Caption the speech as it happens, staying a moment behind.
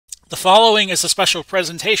The following is a special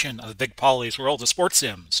presentation of Big Pauly's World of Sports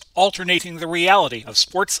Sims, alternating the reality of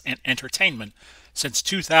sports and entertainment since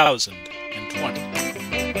 2020.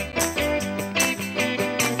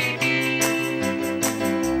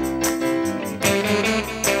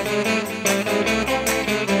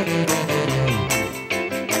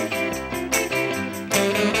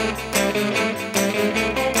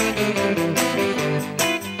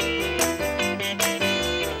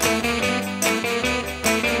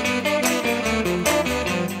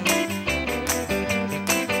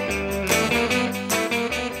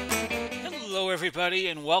 Everybody,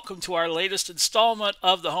 and welcome to our latest installment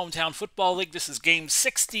of the Hometown Football League. This is game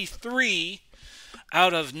 63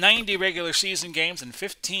 out of 90 regular season games and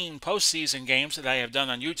 15 postseason games that I have done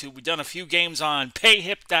on YouTube. We've done a few games on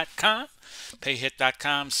payhip.com,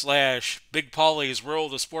 payhip.com/Big Pauly's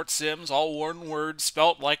World of Sports Sims, all one word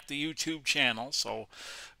spelt like the YouTube channel. So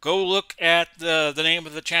go look at the name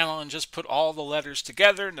of the channel and just put all the letters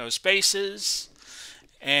together, no spaces.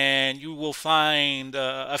 And you will find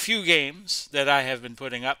a few games that I have been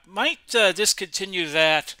putting up. Might discontinue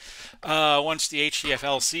that once the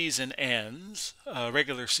HTFL season ends,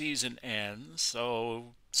 regular season ends.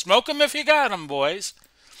 So smoke them if you got them, boys.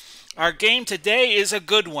 Our game today is a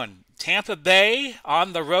good one. Tampa Bay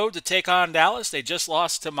on the road to take on Dallas. They just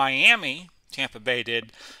lost to Miami. Tampa Bay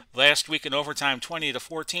did last week in overtime,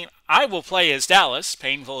 20-14. I will play as Dallas,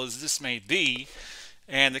 painful as this may be.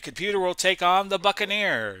 And the computer will take on the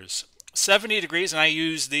Buccaneers. 70 degrees, and I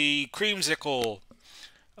use the creamsicle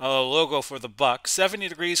logo for the Bucs. 70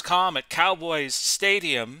 degrees calm at Cowboys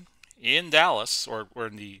Stadium in Dallas, or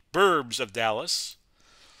in the burbs of Dallas.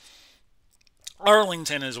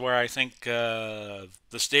 Arlington is where I think the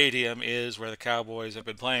stadium is, where the Cowboys have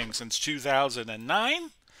been playing since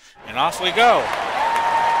 2009. And off we go.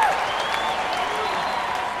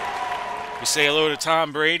 We say hello to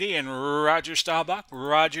Tom Brady and Roger Staubach,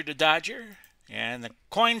 Roger the Dodger. And the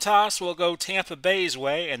coin toss will go Tampa Bay's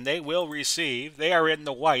way, and they will receive. They are in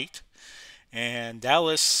the white. And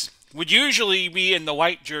Dallas would usually be in the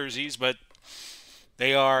white jerseys, but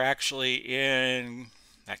they are actually in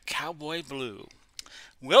that cowboy blue.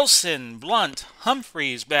 Wilson, Blunt,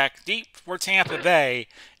 Humphreys back deep for Tampa Bay.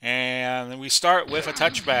 And we start with a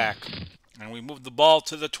touchback. And we move the ball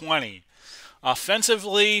to the 20.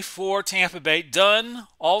 Offensively for Tampa Bay, Dunn,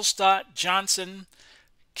 Allstott, Johnson,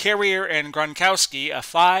 Carrier, and Gronkowski, a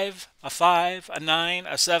 5, a 5, a 9,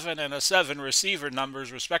 a 7, and a 7 receiver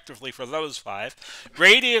numbers, respectively, for those 5.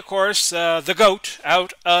 Brady, of course, the GOAT,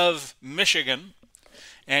 out of Michigan.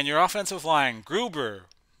 And your offensive line, Gruber,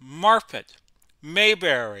 Marpet,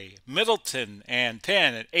 Mayberry, Middleton, and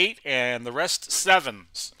Penn at 8, and the rest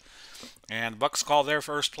 7s. And the Bucs call their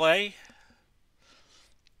first play.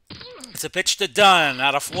 It's a pitch to Dunn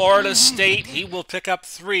out of Florida State. He will pick up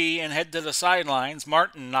 3 and head to the sidelines.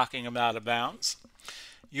 Martin knocking him out of bounds.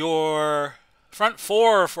 Your front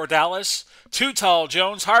 4 for Dallas: Too Tall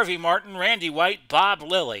Jones, Harvey Martin, Randy White, Bob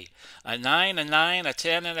Lilly. A 9, a 9, a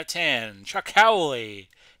 10, and a 10. Chuck Howley,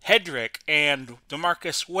 Hedrick, and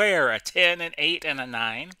DeMarcus Ware, a 10, an 8, and a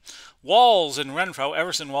 9. Walls and Renfro,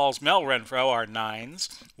 Everson Walls, Mel Renfro are 9s.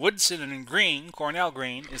 Woodson and Green, Cornell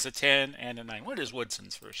Green, is a 10 and a 9. What is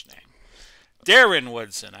Woodson's first name? Darren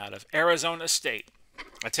Woodson out of Arizona State,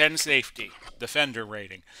 a 10 safety, defender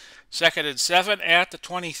rating. Second and 7 at the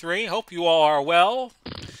 23. Hope you all are well.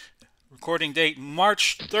 Recording date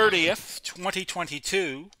March 30th,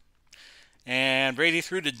 2022. And Brady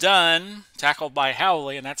threw to Dunn, tackled by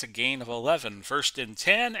Howley, and that's a gain of 11. First and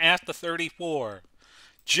 10 at the 34.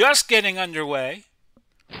 Just getting underway.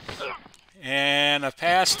 And a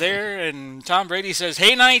pass there, and Tom Brady says,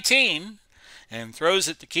 "Hey, 19," and throws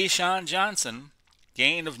it to Keyshawn Johnson.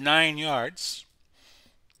 Gain of 9 yards.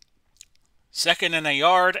 Second and a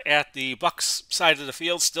yard at the Bucs side of the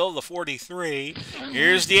field, still the 43.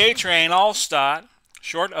 Here's the A-Train, Allstott.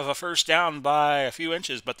 Short of a first down by a few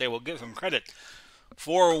inches, but they will give him credit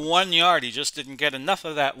for 1 yard. He just didn't get enough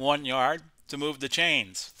of that 1 yard to move the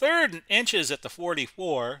chains. Third and inches at the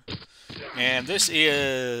 44. And this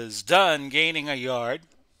is Dunn gaining a yard.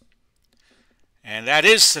 And that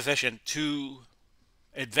is sufficient to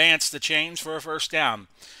advance the chains for a first down.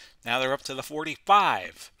 Now they're up to the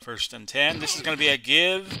 45. First and 10. This is going to be a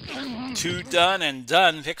give to Dunn, and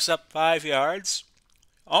Dunn picks up 5 yards.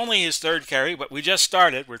 Only his third carry, but we just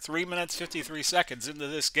started. We're 3 minutes, 53 seconds into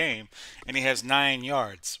this game, and he has 9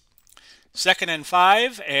 yards. Second and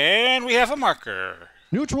 5, and we have a marker.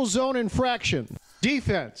 Neutral zone infraction.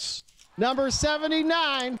 Defense. Number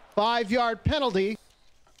 79, 5-yard penalty.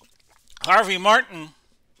 Harvey Martin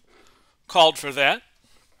called for that.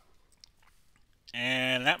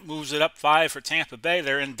 And that moves it up 5 for Tampa Bay.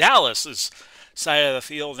 They're in Dallas's side of the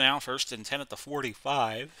field now, 1st and 10 at the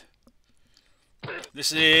 45.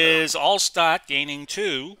 This is Allstott gaining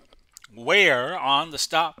 2. Ware on the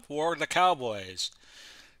stop for the Cowboys.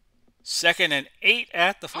 2nd and 8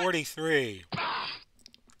 at the 43.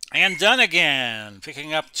 And Dunnigan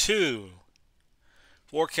picking up 2.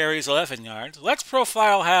 4 carries, 11 yards. Let's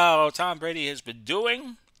profile how Tom Brady has been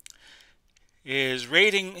doing. His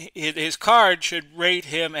rating, his card should rate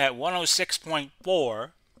him at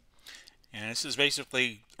 106.4. And this is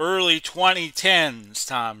basically early 2010s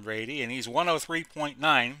Tom Brady, and he's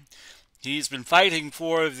 103.9. He's been fighting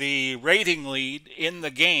for the rating lead in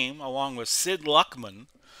the game along with Sid Luckman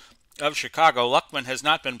of Chicago. Luckman has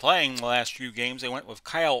not been playing the last few games. They went with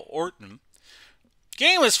Kyle Orton.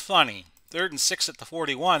 Game is funny. 3rd and 6 at the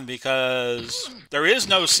 41 because there is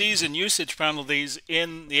no season usage penalties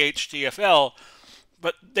in the HTFL,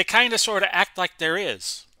 but they kind of sort of act like there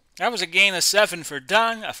is. That was a gain of 7 for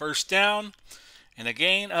Dunn, a first down, and a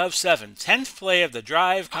gain of 7. 10th play of the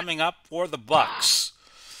drive coming up for the Bucs.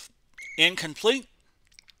 Incomplete.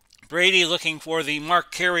 Brady looking for the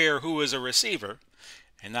Mark Carrier who is a receiver,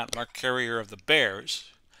 and not Mark Carrier of the Bears.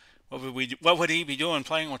 What would he be doing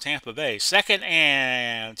playing with Tampa Bay? 2nd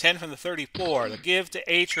and 10 from the 34. The give to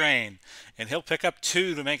A-Train. And he'll pick up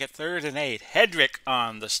 2 to make it 3rd and 8. Hedrick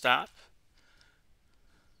on the stop.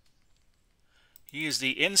 He is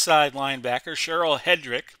the inside linebacker. Sherrill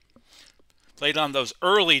Hedrick played on those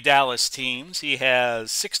early Dallas teams. He has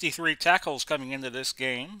 63 tackles coming into this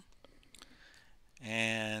game.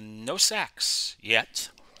 And no sacks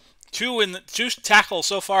yet. 2 tackles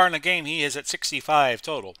so far in the game. He is at 65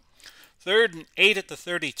 total. 3rd and 8 at the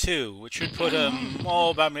 32, which should put him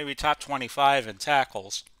about maybe top 25 in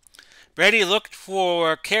tackles. Brady looked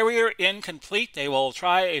for Carrier, incomplete. They will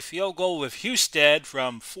try a field goal with Husted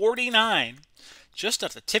from 49, just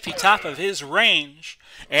at the tippy top of his range,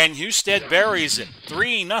 and Husted buries it.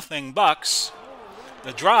 3-0 Bucks.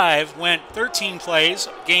 The drive went 13 plays,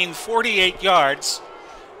 gained 48 yards,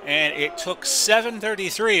 and it took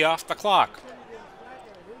 7:33 off the clock.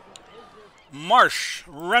 Marsh,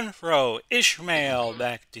 Renfro, Ishmael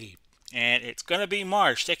back deep. And it's going to be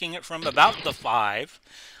Marsh taking it from about the 5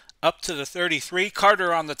 up to the 33.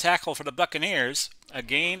 Carter on the tackle for the Buccaneers. A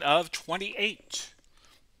gain of 28.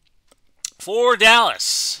 For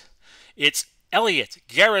Dallas, it's Elliott,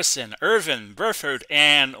 Garrison, Irvin, Burford,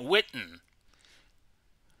 and Witten.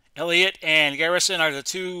 Elliott and Garrison are the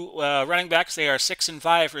 2 running backs. They are 6 and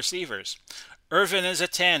 5 receivers. Irvin is a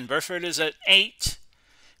 10. Burford is an 8.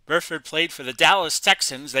 Burford played for the Dallas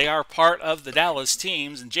Texans. They are part of the Dallas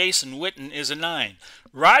teams. And Jason Witten is a 9.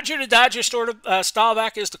 Roger the Dodger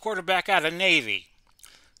Staubach is the quarterback out of Navy.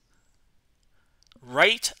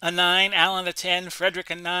 Wright a 9. Allen a 10. Frederick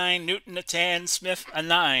a 9. Newton a 10. Smith a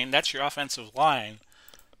 9. That's your offensive line.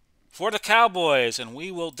 For the Cowboys, and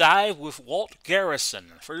we will dive with Walt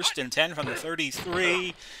Garrison. 1st and 10 from the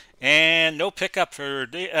 33. And no pickup for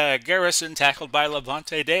Garrison, tackled by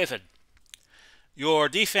Levante David. Your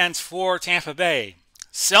defense for Tampa Bay.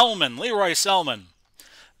 Selman, Leroy Selman,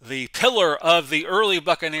 the pillar of the early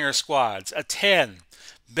Buccaneer squads, a 10.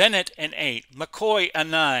 Bennett, an 8. McCoy, a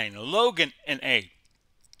 9. Logan, an 8.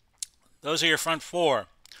 Those are your front 4.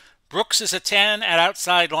 Brooks is a 10 at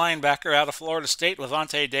outside linebacker out of Florida State.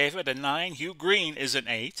 Levante David, a 9. Hugh Green is an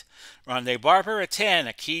 8. Rondé Barber, a 10.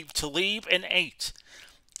 Aqib Talib, an 8.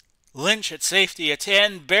 Lynch at safety, a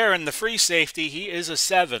 10. Barron, the free safety, he is a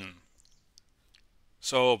 7.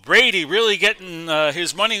 So Brady really getting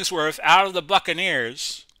his money's worth out of the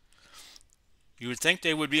Buccaneers. You would think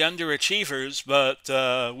they would be underachievers,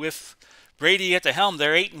 but with Brady at the helm,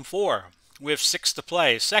 they're 8 and 4 with 6 to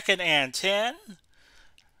play. 2nd and 10.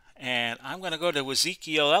 And I'm going to go to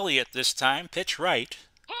Ezekiel Elliott this time. Pitch right.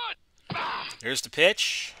 There's the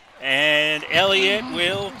pitch. And Elliott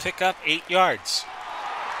will pick up 8 yards.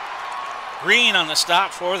 Green on the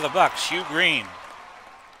stop for the Bucs. Hugh Green.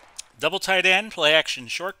 Double tight end, play action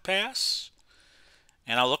short pass.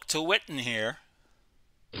 And I'll look to Witten here.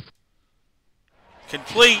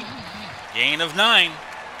 Complete. Gain of 9.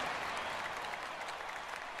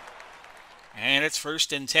 And it's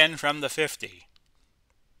 1st and 10 from the 50.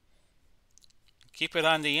 Keep it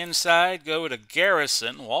on the inside. Go to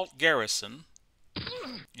Garrison, Walt Garrison.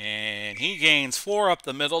 And he gains 4 up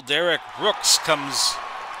the middle. Derek Brooks comes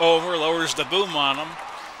over, lowers the boom on him.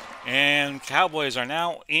 And Cowboys are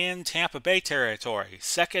now in Tampa Bay territory.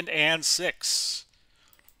 2nd and 6.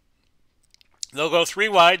 They'll go 3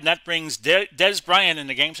 wide, and that brings Dez Bryant in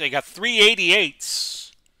the game. So you got 3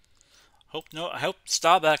 88s. I hope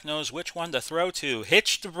Staubach knows which one to throw to.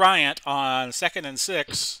 Hitch to Bryant on 2nd and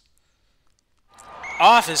 6.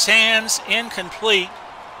 off his hands, incomplete.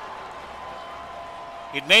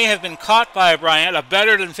 It may have been caught by Bryant, a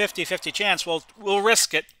better than 50-50 chance. We'll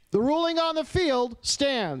risk it. The ruling on the field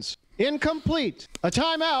stands. Incomplete. A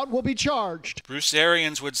timeout will be charged. Bruce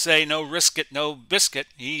Arians would say no risk it, no biscuit.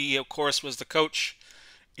 He, of course, was the coach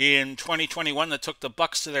in 2021 that took the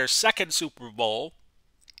Bucs to their second Super Bowl.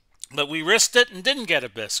 But we risked it and didn't get a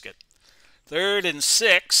biscuit. 3rd and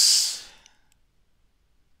 6.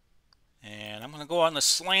 And I'm going to go on the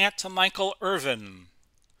slant to Michael Irvin.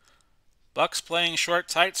 Bucs playing short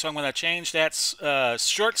tight, so I'm going to change that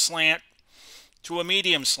short slant to a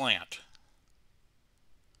medium slant.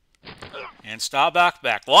 And Staubach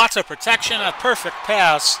back. Lots of protection, a perfect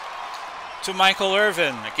pass to Michael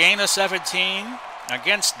Irvin. A gain of 17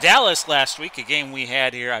 against Dallas last week, a game we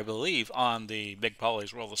had here, I believe, on the Big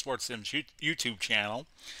Pauly's World of Sports Sims YouTube channel.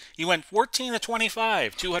 He went 14 of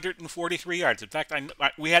 25, 243 yards. In fact,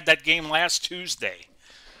 we had that game last Tuesday.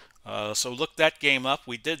 So look that game up.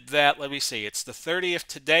 We did that, let me see, it's the 30th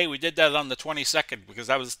today. We did that on the 22nd because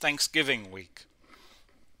that was Thanksgiving week.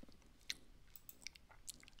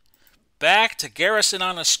 Back to Garrison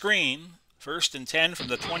on a screen. 1st and 10 from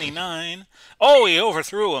the 29. Oh, he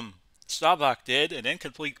overthrew him. Staubach did. An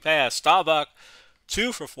incomplete pass. Staubach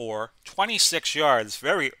 2 for 4, 26 yards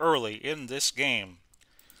very early in this game.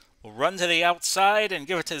 We'll run to the outside and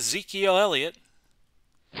give it to Ezekiel Elliott.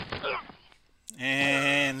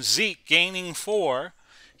 And Zeke gaining 4.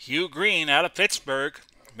 Hugh Green out of Pittsburgh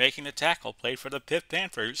making the tackle. Played for the Pitt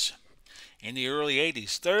Panthers in the early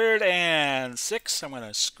 80s. 3rd and 6. I'm going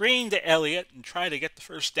to screen to Elliott and try to get the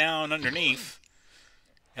first down underneath.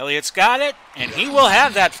 Elliott's got it, and he will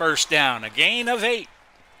have that first down. A gain of 8.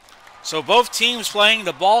 So both teams playing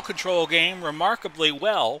the ball control game remarkably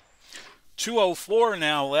well. 2:04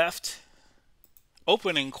 now left.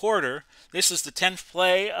 Opening quarter. This is the 10th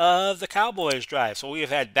play of the Cowboys drive. So we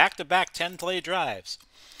have had back-to-back 10-play drives.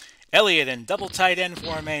 Elliott in double tight end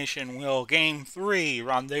formation will gain 3.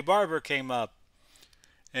 Rondé Barber came up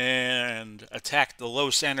and attacked the low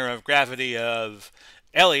center of gravity of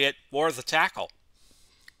Elliott for the tackle.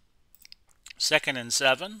 2nd and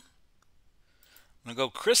 7. I'm going to go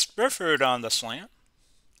Chris Burford on the slant.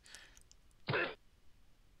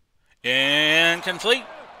 Incomplete.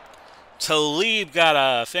 Talib got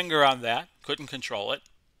a finger on that. Couldn't control it.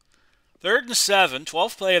 3rd and 7.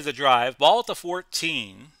 12th play of the drive. Ball at the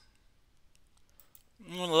 14.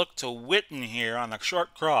 I'm going to look to Witten here on a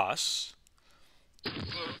short cross.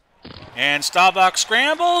 And Staubach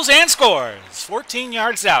scrambles and scores. 14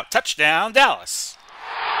 yards out. Touchdown, Dallas.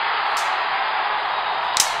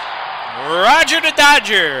 Roger the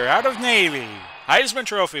Dodger out of Navy. Heisman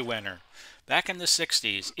Trophy winner. Back in the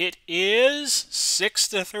 60s. It is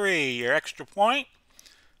 6-3. Your extra point.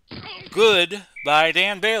 Good by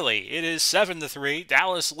Dan Bailey. It is 7-3.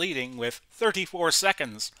 Dallas leading with 34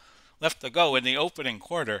 seconds left to go in the opening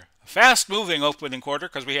quarter. A fast-moving opening quarter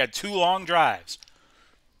because we had 2 long drives.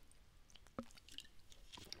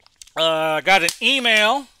 Got an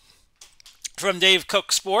email from Dave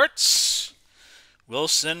Cook Sports.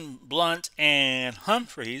 Wilson, Blunt, and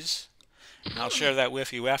Humphreys. I'll share that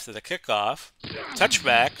with you after the kickoff.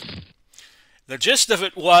 Touchback. The gist of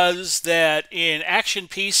it was that in Action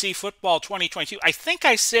PC Football 2022, I think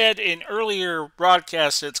I said in earlier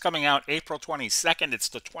broadcasts it's coming out April 22nd. It's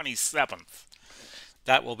the 27th.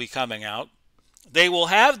 That will be coming out. They will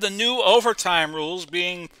have the new overtime rules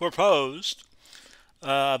being proposed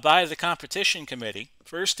by the competition committee.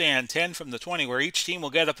 1st and 10 from the 20, where each team will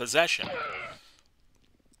get a possession.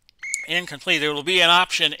 Incomplete. There will be an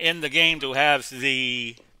option in the game to have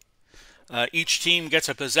the each team gets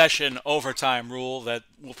a possession overtime rule that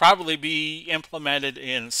will probably be implemented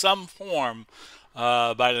in some form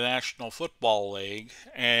by the National Football League.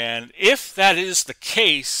 And if that is the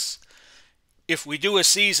case, if we do a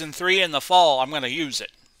season 3 in the fall, I'm going to use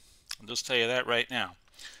it. I'll just tell you that right now.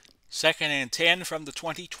 2nd and 10 from the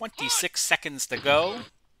 20, 26 seconds to go.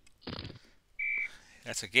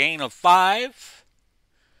 That's a gain of 5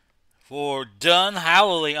 for Dunn.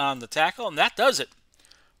 Howley on the tackle, and that does it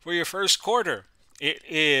for your first quarter. It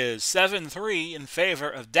is 7-3 in favor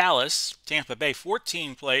of Dallas. Tampa Bay,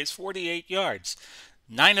 14 plays, 48 yards.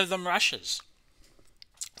 9 of them rushes.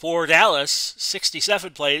 For Dallas,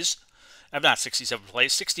 67 plays,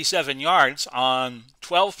 67 yards on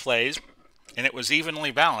 12 plays, and it was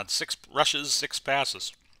evenly balanced. 6 rushes, 6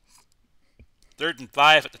 passes. 3rd and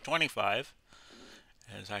 5 at the 25.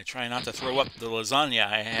 As I try not to throw up the lasagna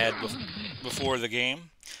I had before the game.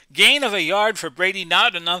 Gain of a yard for Brady,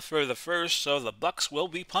 not enough for the first, so the Bucs will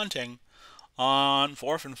be punting on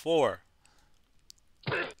 4th and 4.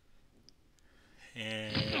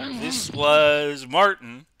 And this was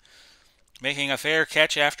Martin making a fair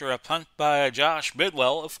catch after a punt by Josh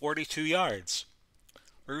Bidwell of 42 yards.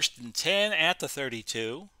 1st and 10 at the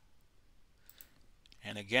 32.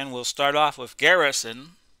 And again, we'll start off with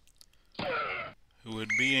Garrison, who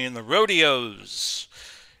would be in the rodeos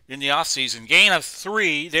in the offseason. Gain of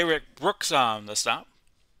 3. Derek Brooks on the stop.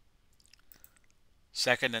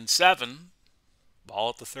 2nd and 7. Ball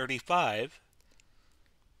at the 35.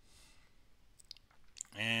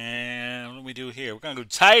 And what do we do here? We're going to go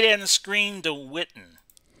tight end screen to Witten.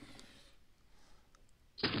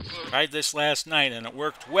 Tried this last night and it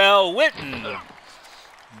worked well. Witten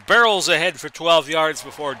barrels ahead for 12 yards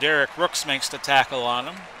before Derek Brooks makes the tackle on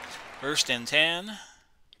him. 1st and 10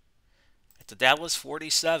 at the Dallas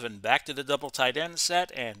 47. Back to the double tight end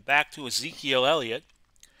set and back to Ezekiel Elliott.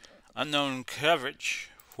 Unknown coverage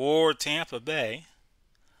for Tampa Bay.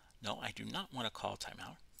 No, I do not want to call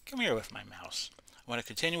timeout. Come here with my mouse. I want to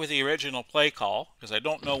continue with the original play call because I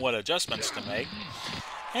don't know what adjustments to make.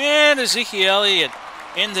 And Ezekiel Elliott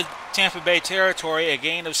in the Tampa Bay territory, a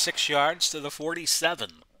gain of 6 yards to the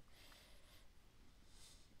 47.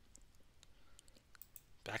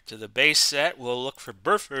 Back to the base set. We'll look for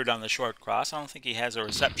Burford on the short cross. I don't think he has a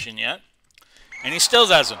reception yet. And he still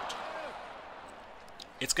doesn't.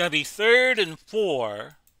 It's going to be 3rd and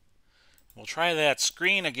 4. We'll try that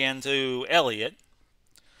screen again to Elliott.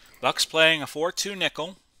 Bucks playing a 4-2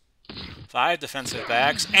 nickel. 5 defensive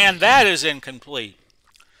backs. And that is incomplete.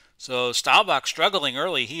 So Staubach struggling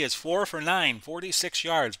early. He is 4 for 9, 46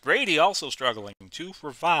 yards. Brady also struggling, 2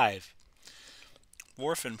 for 5.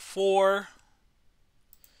 4th and 4.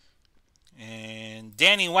 And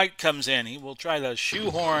Danny White comes in. He will try the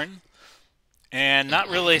shoehorn. And not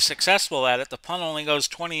really successful at it. The punt only goes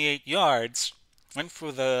 28 yards. Went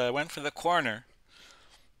for the corner.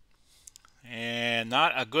 And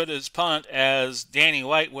not a good as punt as Danny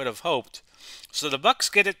White would have hoped. So the Bucks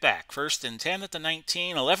get it back. 1st and 10 at the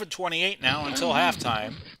 19. 11:28 now until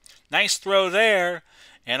halftime. Nice throw there.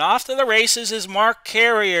 And off to the races is Mark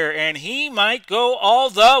Carrier. And he might go all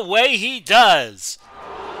the way. He does.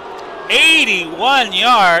 81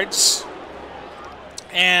 yards.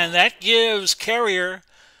 And that gives Carrier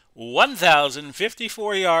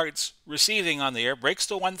 1,054 yards receiving on the air. Breaks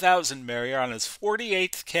the 1,000 barrier on his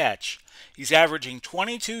 48th catch. He's averaging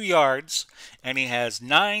 22 yards, and he has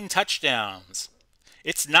 9 touchdowns.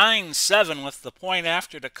 It's 9-7 with the point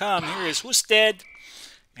after to come. Here is Husted.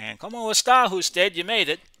 And como está, Husted? You made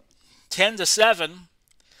it. 10-7.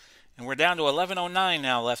 And we're down to 11:09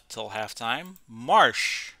 now left till halftime.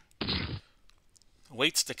 Marsh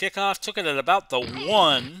waits the kickoff. Took it at about the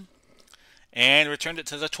 1 and returned it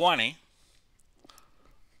to the 20.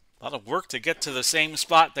 A lot of work to get to the same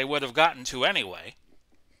spot they would have gotten to anyway.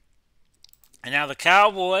 And now the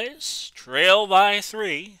Cowboys trail by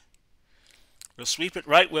 3. We'll sweep it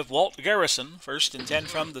right with Walt Garrison. 1st and 10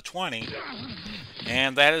 from the 20.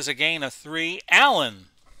 And that is a gain of 3. Allen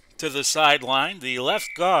to the sideline, the left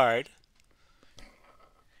guard.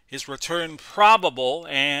 His return probable.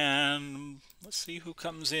 And let's see who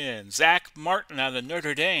comes in. Zach Martin out of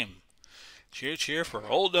Notre Dame. Cheer, cheer for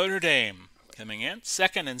old Notre Dame. Coming in.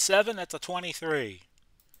 2nd and 7 at the 23.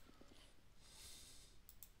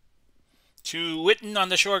 To Witten on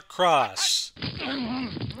the short cross.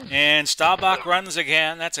 And Staubach runs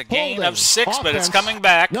again. That's a gain of 6, offense, but it's coming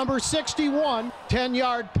back. Number 61,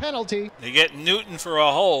 10-yard penalty. They get Newton for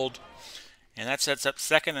a hold. And that sets up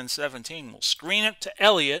 2nd and 17. We'll screen it to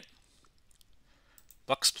Elliott.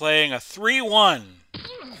 Bucks playing a 3-1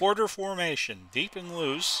 quarter formation, deep and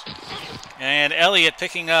loose. And Elliott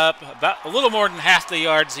picking up about a little more than half the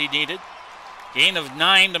yards he needed. Gain of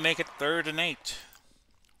 9 to make it 3rd and 8.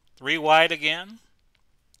 3 wide again.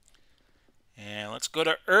 And let's go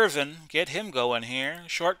to Irvin. Get him going here.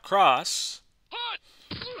 Short cross.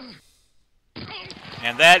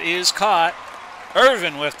 And that is caught.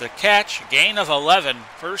 Irvin with the catch. Gain of 11.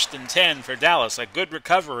 1st and 10 for Dallas. A good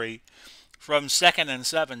recovery from 2nd and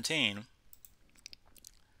 17.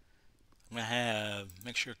 I'm going to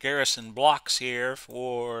make sure Garrison blocks here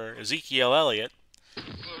for Ezekiel Elliott.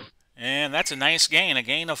 And that's a nice gain. A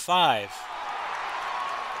gain of 5.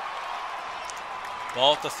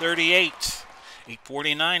 Ball at the 38.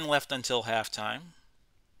 8:49 left until halftime.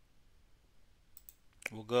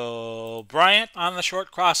 We'll go Bryant on the short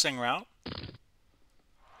crossing route.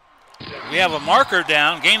 We have a marker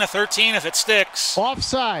down. Gain of 13 if it sticks.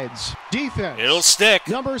 Offsides. Defense. It'll stick.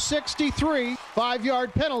 Number 63,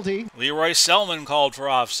 5-yard penalty. Leroy Selman called for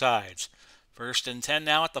offsides. 1st and 10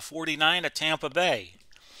 now at the 49 at Tampa Bay.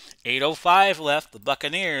 8:05 left. The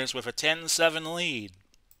Buccaneers with a 10-7 lead.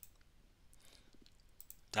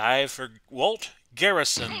 Dive for Walt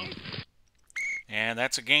Garrison. And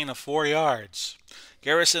that's a gain of 4 yards.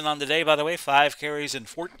 Garrison on the day, by the way, 5 carries and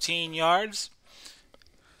 14 yards.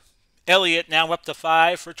 Elliott now up to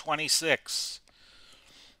 5 for 26.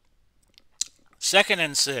 2nd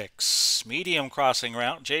and 6. Medium crossing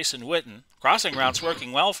route. Jason Witten. Crossing route's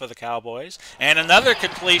working well for the Cowboys. And another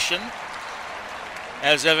completion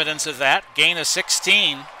as evidence of that. Gain of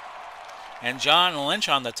 16. And John Lynch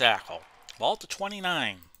on the tackle. Ball to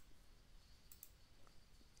 29.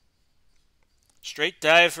 Straight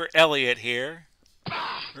dive for Elliott here.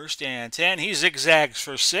 1st and 10. He zigzags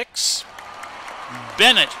for 6.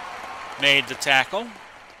 Bennett made the tackle.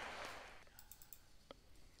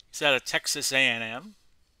 He's out of Texas A&M.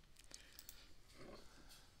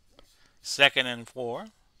 2nd and 4.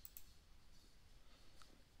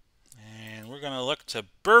 And we're going to look to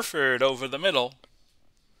Burford over the middle.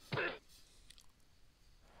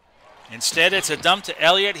 Instead, it's a dump to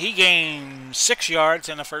Elliott. He gains 6 yards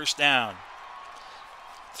and a 1st down.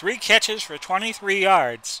 3 catches for 23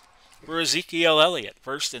 yards for Ezekiel Elliott.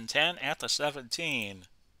 1st and 10 at the 17.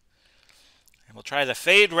 And we'll try the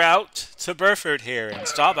fade route to Burford here. And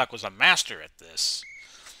Staubach was a master at this.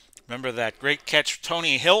 Remember that great catch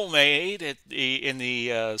Tony Hill made in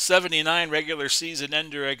the 79 regular season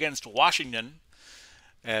ender against Washington,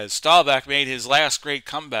 as Staubach made his last great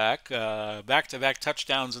comeback, back-to-back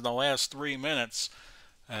touchdowns in the last 3 minutes,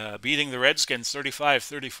 beating the Redskins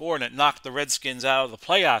 35-34, and it knocked the Redskins out of the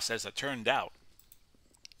playoffs as it turned out.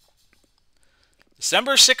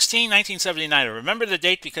 December 16, 1979. I remember the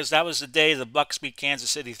date because that was the day the Bucs beat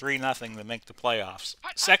Kansas City 3-0 to make the playoffs.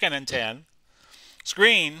 2nd and 10.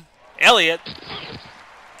 Screen. Elliott.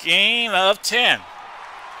 Gain of 10.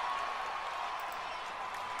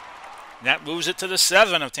 That moves it to the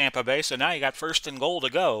 7 of Tampa Bay, so now you got 1st and goal to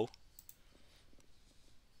go.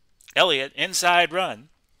 Elliott, inside run.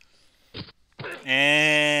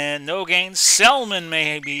 And no gain. Selman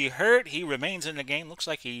may be hurt. He remains in the game. Looks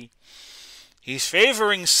like he's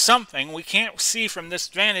favoring something. We can't see from this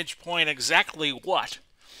vantage point exactly what.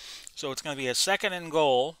 So it's going to be a 2nd and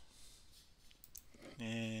goal.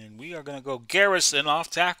 And we are going to go Garrison off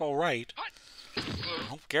tackle right. I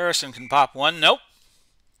hope Garrison can pop one. Nope.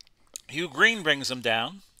 Hugh Green brings him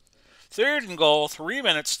down. 3rd and goal, 3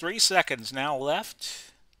 minutes, 3 seconds now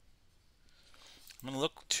left. I'm going to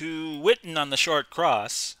look to Witten on the short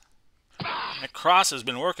cross. That cross has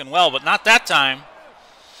been working well, but not that time.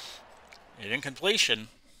 An incompletion.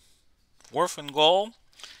 4th and goal.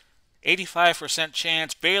 85%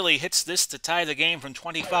 chance. Bailey hits this to tie the game from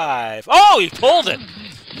 25. Oh, he pulled it.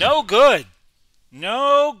 No good.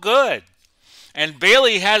 No good. And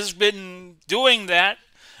Bailey has been doing that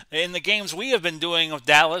in the games we have been doing with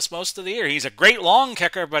Dallas most of the year. He's a great long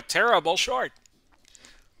kicker, but terrible short.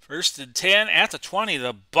 1st and 10 at the 20.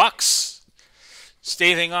 The Bucs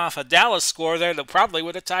staving off a Dallas score there that probably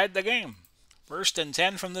would have tied the game. 1st and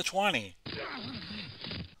 10 from the 20.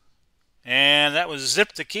 And that was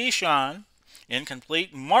zipped to Keyshawn.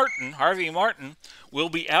 Incomplete. Martin, Harvey Martin, will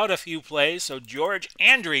be out a few plays, so George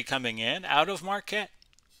Andre coming in out of Marquette.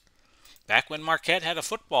 Back when Marquette had a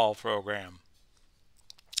football program.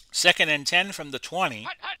 2nd and 10 from the 20.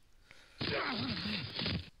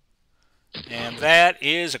 And that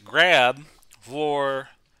is a grab for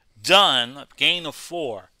Dunn, a gain of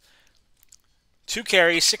 4. 2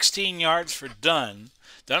 carries, 16 yards for Dunn.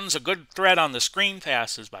 Dunn's a good threat on the screen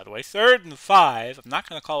passes, by the way. 3rd and 5. I'm not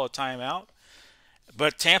going to call a timeout,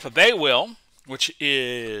 but Tampa Bay will, which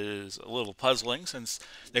is a little puzzling since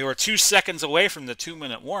they were 2 seconds away from the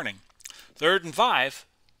 2-minute warning. 3rd and 5.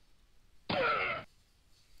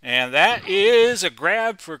 And that is a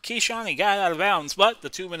grab for Keyshawn. He got out of bounds, but the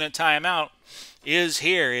 2-minute timeout is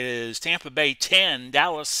here. It is Tampa Bay 10,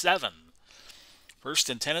 Dallas 7. 1st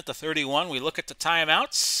and 10 at the 31. We look at the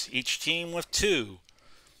timeouts, each team with 2.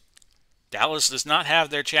 Dallas does not have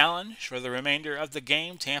their challenge for the remainder of the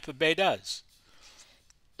game. Tampa Bay does.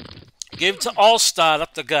 Give to Alstott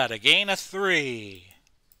up the gut. A gain of 3.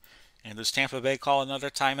 And does Tampa Bay call another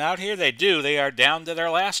timeout here? They do. They are down to their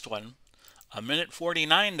last one.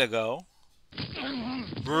 1:49 to go.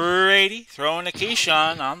 Brady throwing to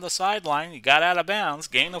Keyshawn on the sideline. He got out of bounds.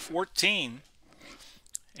 Gain of 14.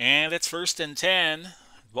 And it's 1st and 10.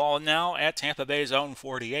 Ball now at Tampa Bay's own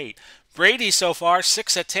 48. Brady so far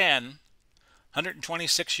 6 of 10.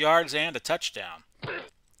 126 yards and a touchdown.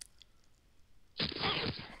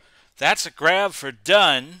 That's a grab for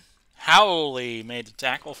Dunn. Howley made the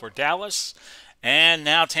tackle for Dallas. And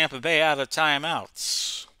now Tampa Bay out of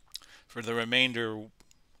timeouts for the remainder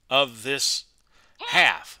of this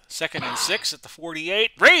half. 2nd and 6 at the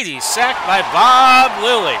 48. Brady sacked by Bob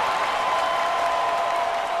Lilly.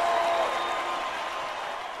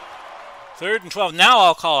 3rd and 12. Now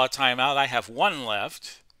I'll call a timeout. I have 1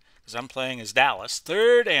 left because I'm playing as Dallas.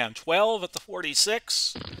 3rd and 12 at the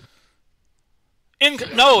 46.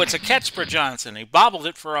 No, it's a catch for Johnson. He bobbled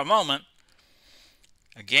it for a moment.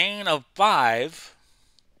 A gain of 5.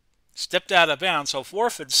 Stepped out of bounds. So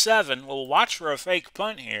 4th and 7. We'll watch for a fake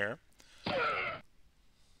punt here.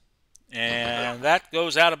 And that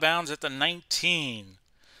goes out of bounds at the 19.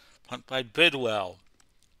 Punt by Bidwell.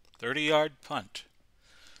 30-yard punt.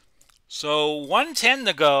 So 1:10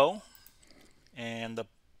 to go, and the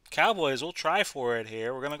Cowboys will try for it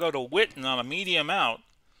here. We're going to go to Witten on a medium out.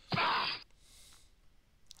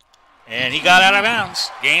 And he got out of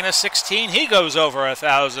bounds. Gain of 16. He goes over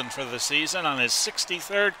 1,000 for the season on his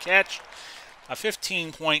 63rd catch. A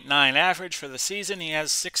 15.9 average for the season. He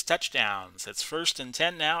has 6 touchdowns. It's 1st and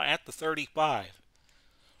 10 now at the 35.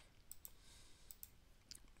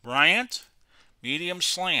 Bryant, medium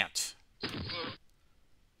slant.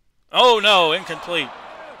 Oh, no, incomplete.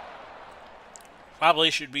 Probably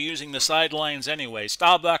should be using the sidelines anyway.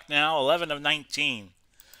 Staubach now, 11 of 19.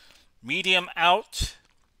 Medium out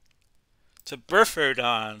to Burford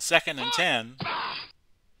on 2nd and 10.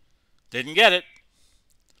 Didn't get it.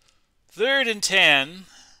 3rd and 10.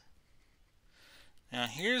 Now,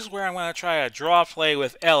 here's where I'm going to try a draw play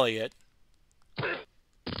with Elliott.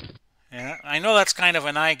 And I know that's kind of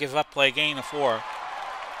an I give up play, gain of 4.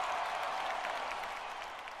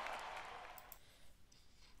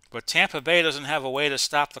 But Tampa Bay doesn't have a way to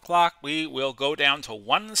stop the clock. We will go down to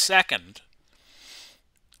 1 second.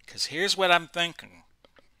 Because here's what I'm thinking.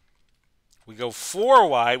 We go 4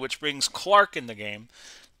 wide, which brings Clark in the game.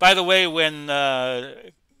 By the way, when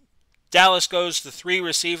Dallas goes to 3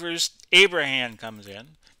 receivers, Abraham comes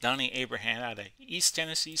in. Donnie Abraham out of East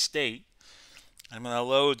Tennessee State. I'm going to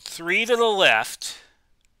load 3 to the left.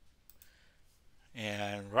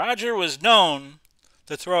 And Roger was known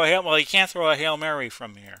to throw a Hail... Well, he can't throw a Hail Mary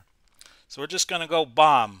from here. So we're just going to go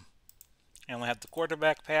bomb. And we'll have the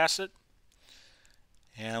quarterback pass it.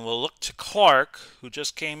 And we'll look to Clark, who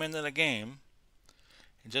just came into the game,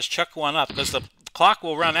 and just chuck one up, because the clock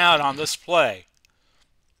will run out on this play.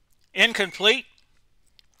 Incomplete.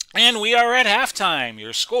 And we are at halftime.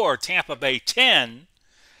 Your score, Tampa Bay 10,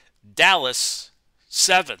 Dallas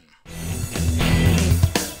 7.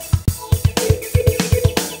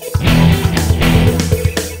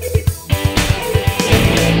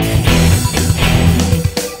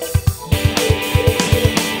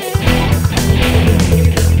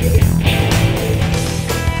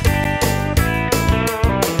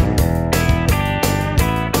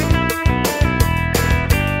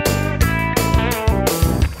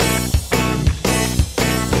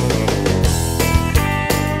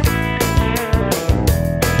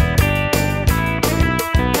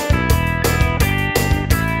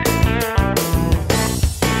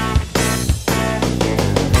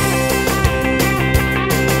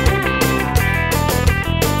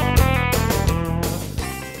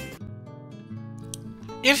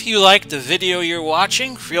 If you like the video you're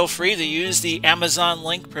watching, feel free to use the Amazon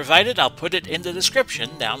link provided. I'll put it in the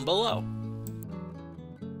description down below.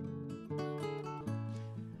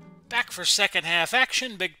 Back for second half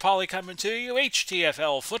action. Big Pauly coming to you.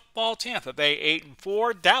 HTFL football. Tampa Bay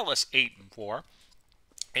 8-4. Dallas 8-4.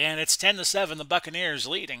 And it's 10-7. The Buccaneers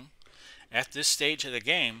leading at this stage of the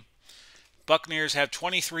game. Buccaneers have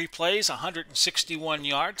 23 plays, 161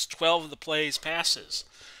 yards, 12 of the plays passes.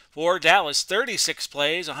 For Dallas, 36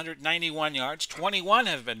 plays, 191 yards, 21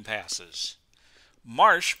 have been passes.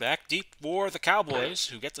 Marsh back deep for the Cowboys,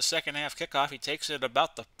 who get the second half kickoff. He takes it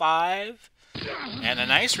about the 5. And a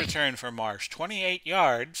nice return for Marsh, 28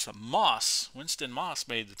 yards. Winston Moss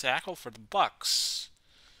made the tackle for the Bucs.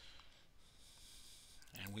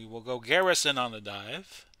 And we will go Garrison on the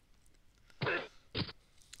dive.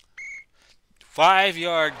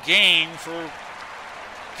 5-yard gain for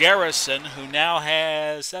Garrison, who now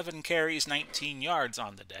has 7 carries, 19 yards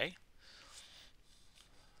on the day.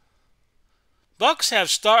 Bucs have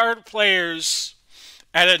star players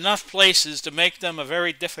at enough places to make them a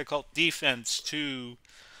very difficult defense to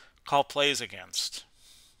call plays against.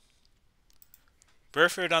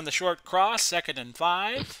 Burford on the short cross, 2nd and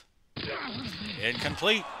 5.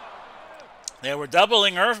 Incomplete. They were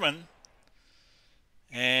doubling Irvin.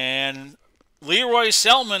 And Leroy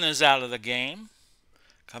Selman is out of the game,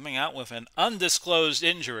 coming out with an undisclosed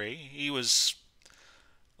injury. He was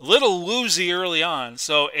a little woozy early on.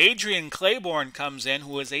 So Adrian Claiborne comes in,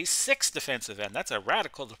 who is a 6 defensive end. That's a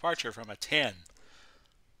radical departure from a 10.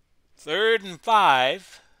 3rd and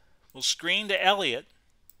 5. We'll screen to Elliott.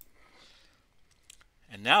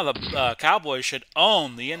 And now the Cowboys should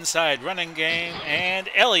own the inside running game. And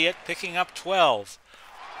Elliott picking up 12.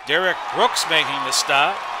 Derek Brooks making the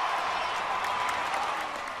stop.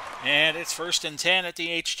 And it's 1st and 10 at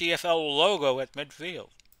the HTFL logo at midfield.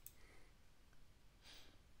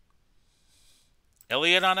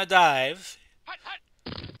 Elliott on a dive.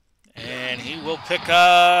 And he will pick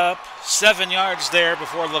up 7 yards there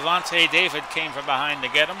before Levante David came from behind to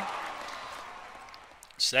get him.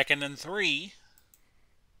 2nd and 3.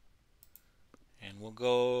 And we'll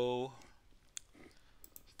go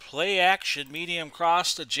play action, medium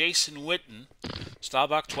cross to Jason Witten.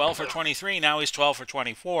 Staubach 12 for 23. Now he's 12 for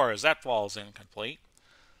 24 as that ball's incomplete.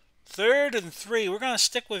 3rd and 3. We're going to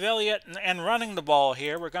stick with Elliott and running the ball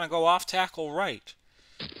here. We're going to go off tackle right.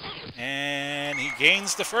 And he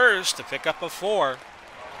gains the first to pick up a 4.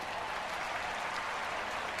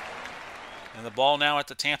 And the ball now at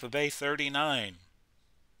the Tampa Bay 39.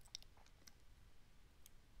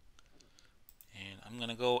 And I'm going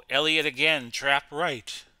to go Elliott again, trap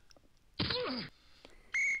right.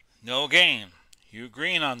 No gain. Hugh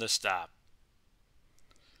Green on the stop.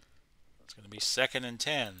 It's going to be 2nd and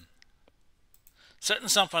 10. Setting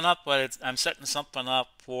something up, but I'm setting something up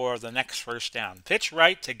for the next first down. Pitch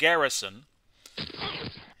right to Garrison.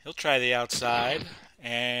 He'll try the outside,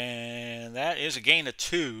 and that is a gain of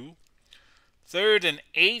 2. 3rd and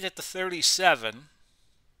 8 at the 37.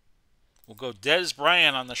 We'll go Des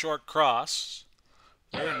Bryant on the short cross.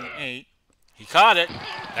 3rd and 8. He caught it.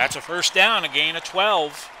 That's a first down, a gain of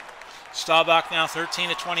 12. Staubach now 13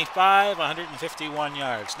 to 25, 151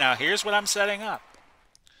 yards. Now here's what I'm setting up.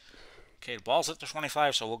 Okay, the ball's at the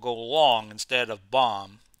 25, so we'll go long instead of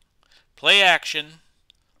bomb. Play action.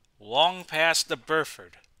 Long pass to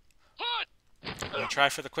Burford. Gonna try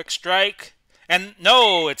for the quick strike. And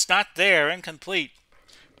no, it's not there. Incomplete.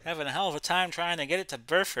 Having a hell of a time trying to get it to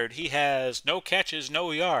Burford. He has no catches,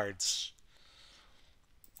 no yards.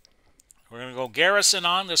 We're going to go Garrison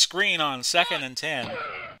on the screen on 2nd and 10.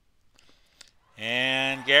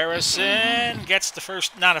 And Garrison gets the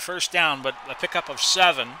first, not a first down, but a pickup of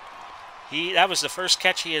 7. That was the first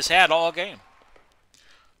catch he has had all game.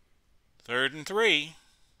 3rd and 3.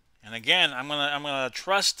 And again, I'm gonna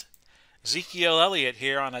trust Ezekiel Elliott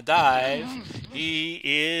here on a dive. He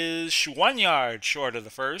is 1 yard short of the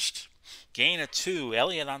first. Gain of 2.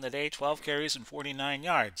 Elliott on the day, 12 carries and 49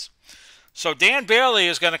 yards. So Dan Bailey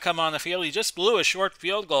is going to come on the field. He just blew a short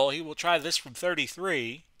field goal. He will try this from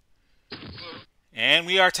 33. And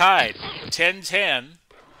we are tied, 10-10,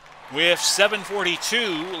 with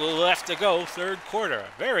 7:42 left to go, 3rd quarter.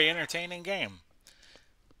 Very entertaining game.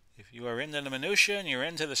 If you are into the minutia and you're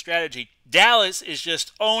into the strategy, Dallas is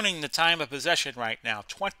just owning the time of possession right now,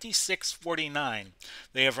 26-49.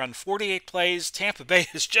 They have run 48 plays. Tampa Bay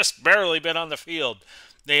has just barely been on the field.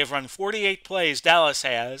 They have run 48 plays, Dallas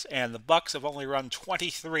has, and the Bucs have only run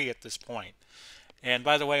 23 at this point. And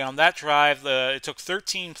by the way, on that drive, it took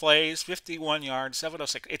 13 plays, 51 yards,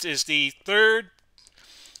 706. It is the 3rd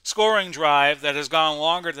scoring drive that has gone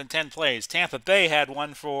longer than 10 plays. Tampa Bay had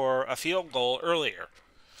one for a field goal earlier.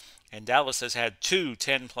 And Dallas has had 2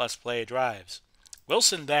 10-plus play drives.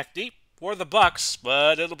 Wilson back deep for the Bucs,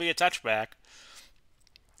 but it'll be a touchback.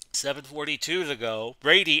 7:42 to go.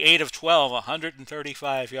 Brady 8 of 12,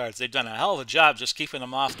 135 yards. They've done a hell of a job just keeping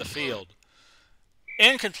them off the field.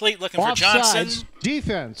 Incomplete, looking for Johnson. Offsides,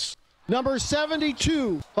 defense. Number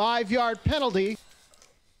 72, 5-yard penalty.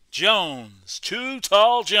 Jones, too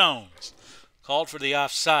tall Jones. Called for the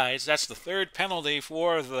offsides. That's the 3rd penalty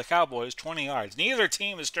for the Cowboys, 20 yards. Neither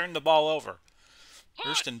team has turned the ball over.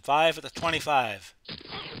 1st and 5 at the 25.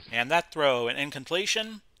 And that throw, an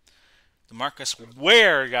incompletion. DeMarcus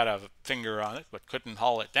Ware got a finger on it, but couldn't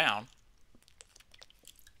haul it down.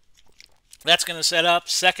 That's going to set up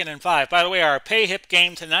 2nd and 5. By the way, our pay-hip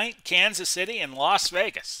game tonight, Kansas City and Las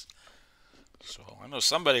Vegas. So I know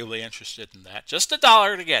somebody will be interested in that. Just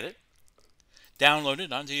 $1 to get it. Download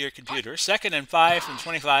it onto your computer. 2nd and 5 from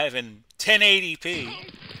 25 in 1080p.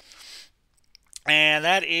 And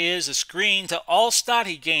that is a screen to Allstott.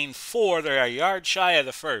 He gained 4. They're a yard shy of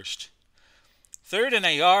the first. 3rd and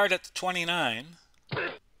a yard at the 29.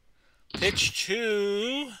 Pitch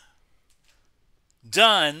to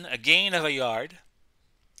Dunn, a gain of a yard.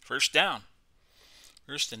 First down.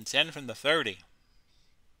 1st and 10 from the 30.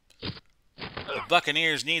 The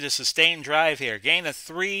Buccaneers need a sustained drive here. Gain of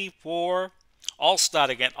 3 for Allstott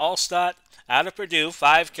again. Allstott out of Purdue,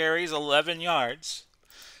 5 carries, 11 yards.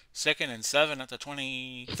 2nd and 7 at the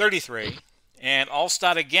 33. And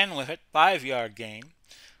Allstott again with it, 5-yard gain.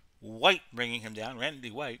 White bringing him down,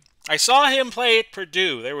 Randy White. I saw him play at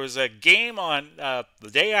Purdue. There was a game on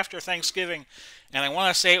the day after Thanksgiving, and I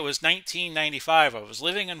want to say it was 1995. I was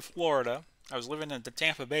living in Florida. I was living in the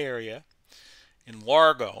Tampa Bay area in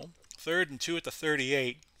Largo. 3rd and 2 at the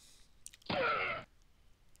 38.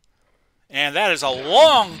 And that is a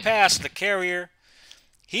long pass to Carrier.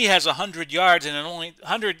 He has 100 yards and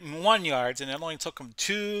 101 yards, and it only took him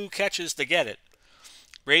 2 catches to get it.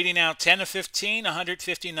 Brady now 10 of 15,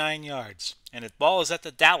 159 yards. And the ball is at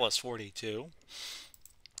the Dallas 42.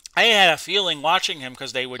 I had a feeling watching him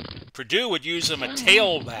because Purdue would use him a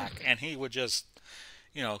tailback, and he would just,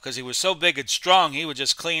 because he was so big and strong, he would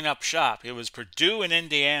just clean up shop. It was Purdue and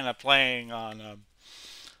Indiana playing on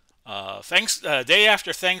day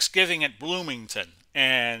after Thanksgiving at Bloomington,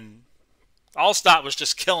 and Allstott was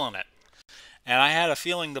just killing it. And I had a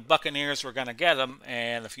feeling the Buccaneers were going to get him,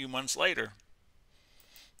 and a few months later,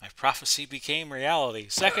 my prophecy became reality.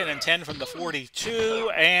 2nd and 10 from the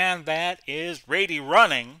 42, and that is Brady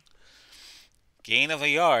running. Gain of a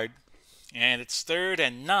yard, and it's 3rd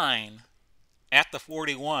and 9 at the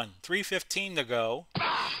 41. 3:15 to go.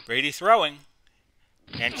 Brady throwing,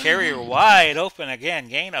 and Carrier wide open again.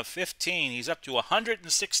 Gain of 15. He's up to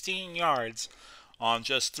 116 yards on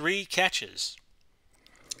just 3 catches.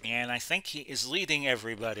 And I think he is leading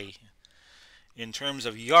everybody in terms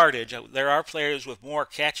of yardage. There are players with more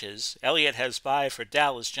catches. Elliott has 5 for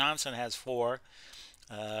Dallas. Johnson has 4.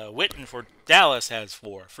 Witten for Dallas has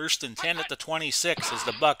 4. 1st and 10 at the 26 as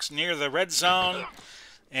the Bucs near the red zone.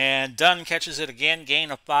 And Dunn catches it again.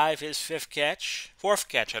 Gain of 5, his 4th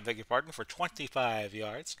catch, I beg your pardon, for 25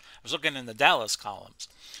 yards. I was looking in the Dallas columns.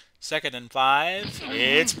 2nd and 5.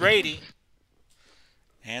 It's Brady.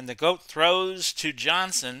 And the GOAT throws to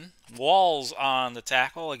Johnson. Walls on the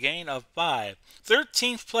tackle, a gain of 5.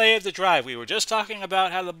 13th play of the drive. We were just talking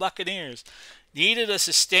about how the Buccaneers needed a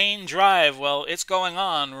sustained drive. Well, it's going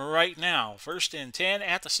on right now. 1st and 10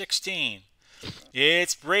 at the 16.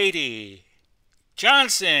 It's Brady.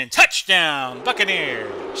 Johnson, touchdown,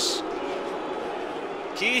 Buccaneers.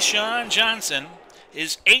 Keyshawn Johnson,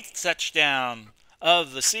 his 8th touchdown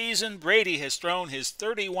of the season. Brady has thrown his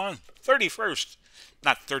 31st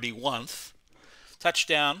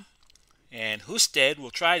touchdown. And Husted will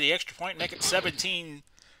try the extra point, make it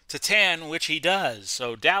 17-10, which he does.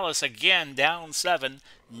 So Dallas again down 7,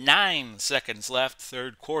 9 seconds left,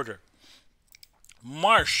 3rd quarter.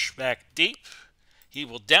 Marsh back deep. He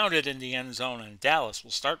will down it in the end zone, and Dallas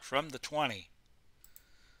will start from the 20.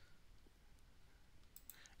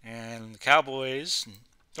 And the Cowboys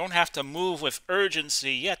don't have to move with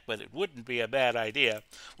urgency yet, but it wouldn't be a bad idea.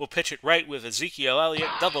 We'll pitch it right with Ezekiel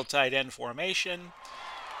Elliott, double tight end formation.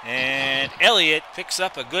 And Elliott picks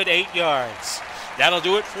up a good 8 yards. That'll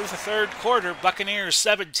do it for the 3rd quarter. Buccaneers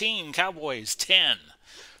 17, Cowboys 10.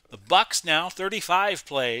 The Bucs now 35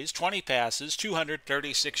 plays, 20 passes,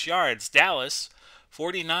 236 yards. Dallas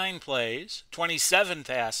 49 plays, 27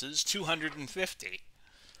 passes, 250.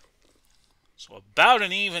 So about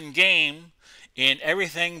an even game in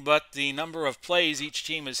everything but the number of plays each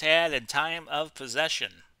team has had and time of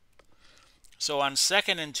possession. So on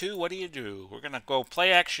 2nd and 2, what do? We're going to go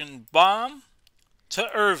play action bomb to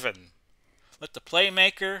Irvin. Let the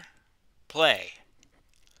playmaker play.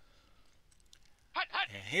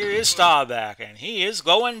 And here is Staubach, and he is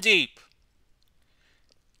going deep.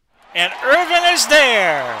 And Irvin is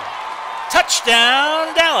there.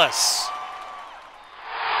 Touchdown, Dallas.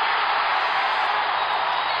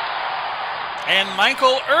 And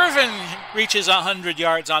Michael Irvin reaches 100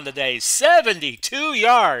 yards on the day. 72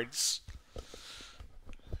 yards.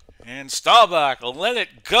 And Staubach let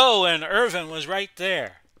it go, and Irvin was right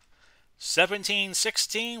there.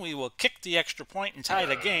 17-16, we will kick the extra point and tie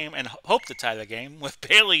the game, and hope to tie the game. With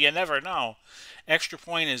Bailey, you never know. Extra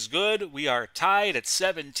point is good. We are tied at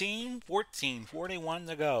 17, 14:41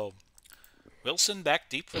 to go. Wilson back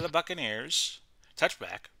deep for the Buccaneers.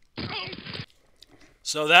 Touchback.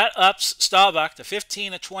 So that ups Staubach to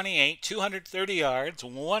 15 of 28, 230 yards,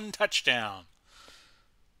 1 touchdown.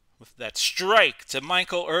 With that strike to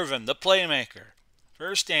Michael Irvin, the playmaker.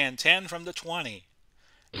 1st and 10 from the 20.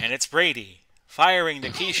 And it's Brady firing to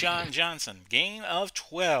Keyshawn Johnson. Gain of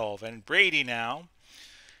 12. And Brady now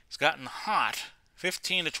has gotten hot.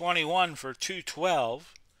 15 to 21 for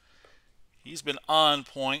 212. He's been on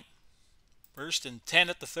point. 1st and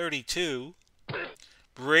 10 at the 32.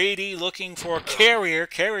 Brady looking for Carrier.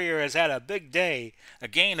 Carrier has had a big day. A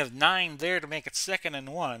gain of 9 there to make it 2nd and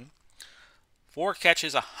 1. 4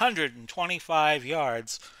 catches, 125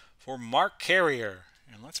 yards for Mark Carrier.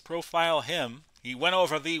 And let's profile him. He went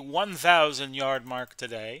over the 1,000-yard mark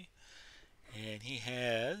today. And he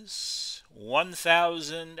has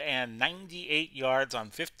 1,098 yards on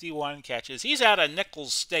 51 catches. He's out of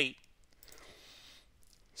Nichols State.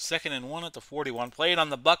 2nd and 1 at the 41. Played on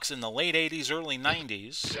the Bucs in the late 80s, early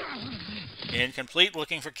 90s. Incomplete,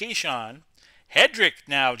 looking for Keyshawn. Hedrick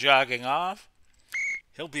now jogging off.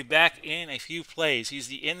 He'll be back in a few plays. He's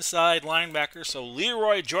the inside linebacker, so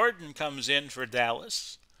Leroy Jordan comes in for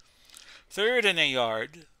Dallas. 3rd and a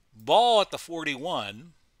yard. Ball at the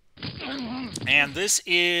 41. And this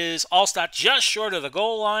is Allstott just short of the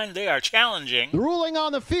goal line. They are challenging. The ruling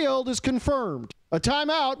on the field is confirmed. A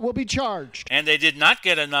timeout will be charged. And they did not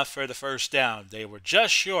get enough for the first down. They were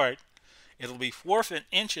just short. It'll be 4th and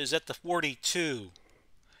inches at the 42.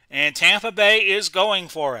 And Tampa Bay is going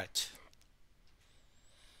for it.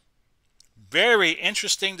 Very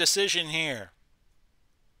interesting decision here.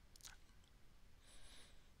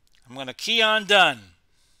 I'm going to key on done.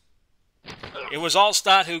 It was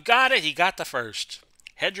Allstott who got it. He got the first.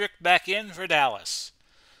 Hedrick back in for Dallas.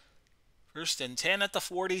 1st and 10 at the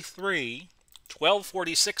 43.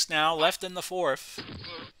 12:46 now left in the 4th.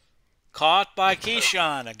 Caught by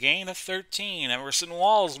Keyshawn. A gain of 13. Emerson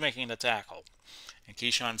Walls making the tackle. And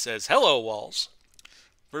Keyshawn says, "Hello, Walls."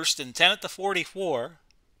 1st and 10 at the 44.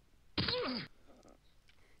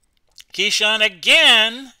 Keyshawn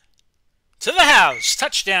again to the house.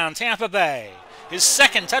 Touchdown, Tampa Bay. His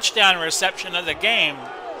 2nd touchdown reception of the game.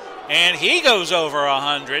 And he goes over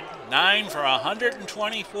 100. 9 for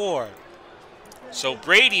 124. So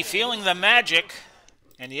Brady feeling the magic.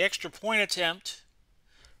 And the extra point attempt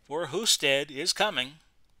for Husted is coming.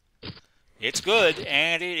 It's good,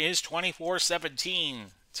 and it is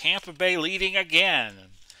 24-17. Tampa Bay leading again.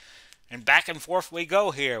 And back and forth we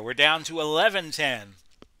go here. We're down to 11-10.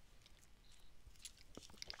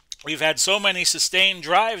 We've had so many sustained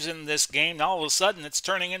drives in this game, all of a sudden it's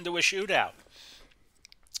turning into a shootout.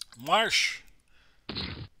 Marsh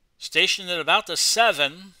stationed at about the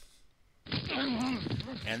 7.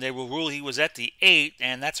 And they will rule he was at the 8,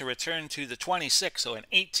 and that's a return to the 26, so an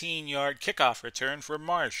 18-yard kickoff return for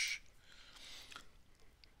Marsh.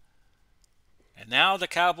 And now the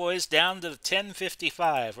Cowboys down to the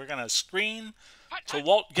 10:55. We're going to screen to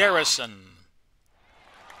Walt Garrison.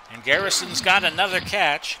 And Garrison's got another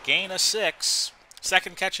catch, gain of 6.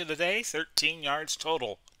 2nd catch of the day, 13 yards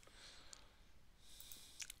total.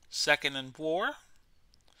 2nd and 4.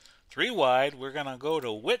 3 wide. We're going to go to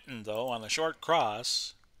Witten, though, on the short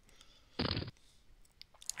cross.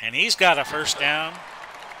 And he's got a first down.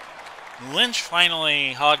 Lynch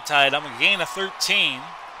finally hog-tied him, a gain of 13.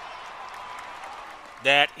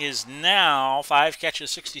 That is now 5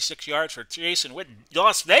 catches, 66 yards for Jason Witten.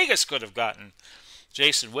 Las Vegas could have gotten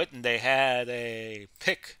Jason Witten. They had a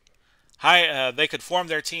pick. They could form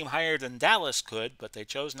their team higher than Dallas could, but they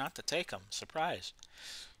chose not to take him. Surprise.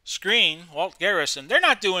 Screen, Walt Garrison. They're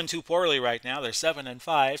not doing too poorly right now. They're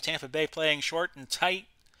 7-5. Tampa Bay playing short and tight.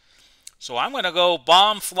 So I'm going to go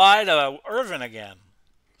bomb fly to Irvin again.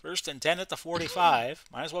 1st and 10 at the 45.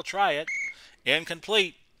 Might as well try it.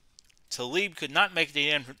 Incomplete. Talib could not make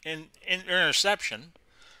the interception.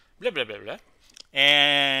 Blah, blah, blah, blah.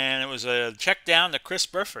 And it was a check down to Chris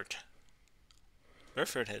Burford.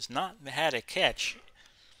 Burford has not had a catch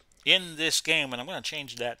in this game, and I'm going to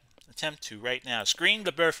change that attempt to right now. Screen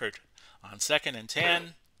to Burford on 2nd and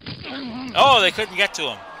 10. Oh, they couldn't get to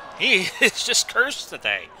him. He is just cursed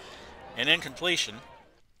today. An incompletion.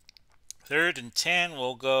 3rd and 10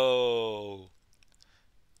 will go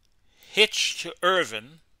hitch to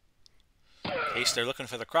Irvin. In case they're looking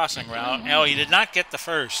for the crossing route. No, he did not get the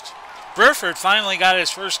first. Burford finally got his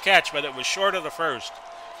first catch, but it was short of the first.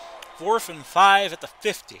 4th and 5 at the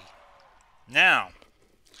 50. Now,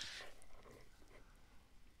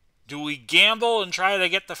 do we gamble and try to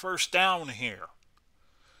get the first down here?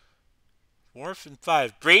 4th and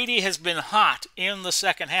 5. Brady has been hot in the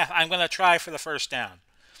second half. I'm going to try for the first down.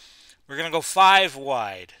 We're going to go 5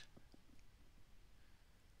 wide.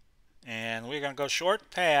 And we're going to go short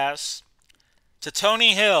pass to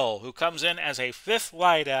Tony Hill, who comes in as a 5th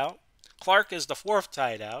wideout. Clark is the 4th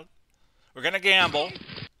tight out. We're going to gamble.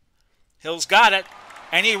 Hill's got it.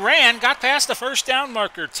 And he ran, got past the first down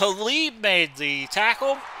marker. Talib made the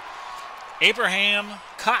tackle. Abraham,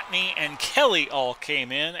 Cotney, and Kelly all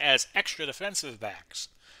came in as extra defensive backs.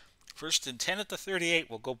 1st and 10 at the 38.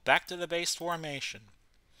 We'll go back to the base formation.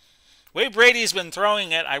 The way Brady's been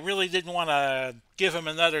throwing it, I really didn't want to give him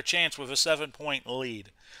another chance with a 7-point lead.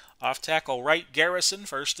 Off tackle right, Garrison,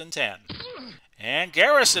 1st and 10. And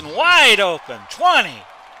Garrison wide open. 20,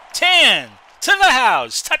 10, to the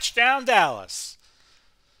house. Touchdown, Dallas.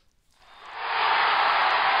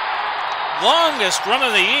 Longest run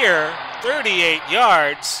of the year, 38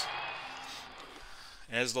 yards.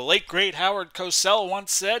 As the late, great Howard Cosell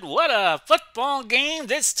once said, what a football game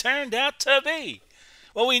this turned out to be.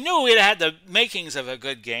 Well, we knew it had the makings of a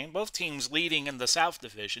good game. Both teams leading in the South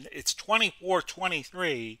Division. It's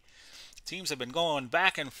 24-23. Teams have been going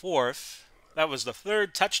back and forth. That was the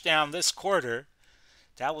 3rd touchdown this quarter.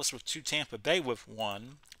 Dallas with 2, Tampa Bay with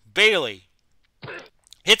 1. Bailey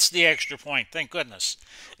hits the extra point, thank goodness.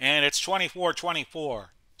 And it's 24-24.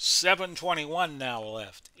 7:21 now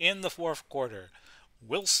left in the fourth quarter.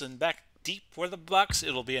 Wilson back deep for the Bucs.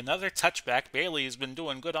 It'll be another touchback. Bailey has been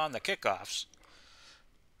doing good on the kickoffs.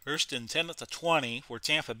 First and 10 at the 20 for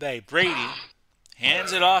Tampa Bay. Brady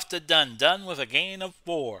hands it off to Dunn. Dunn with a gain of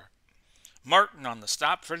 4. Martin on the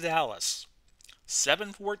stop for Dallas.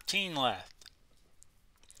 7:14 left.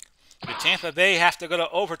 The Tampa Bay have to go to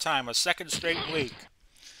overtime a second straight week.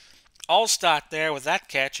 Allstott there with that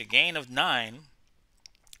catch, a gain of 9.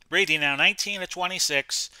 Brady now 19 of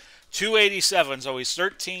 26, 287, so he's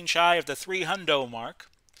 13 shy of the 300 mark.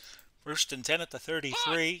 First and 10 at the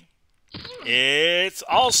 33. It's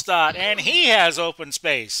Allstott, and he has open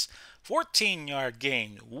space. 14-yard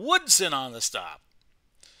gain. Woodson on the stop.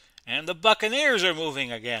 And the Buccaneers are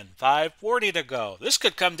moving again. 5:40 to go. This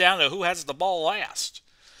could come down to who has the ball last.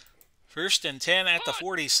 First and 10 at the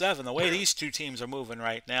 47. The way these two teams are moving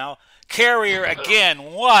right now. Carrier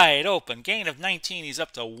again, wide open. Gain of 19. He's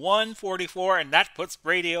up to 144, and that puts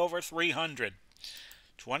Brady over 300.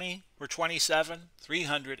 20 for 27,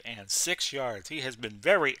 306 yards. He has been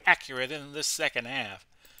very accurate in this second half.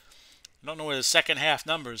 I don't know what his second half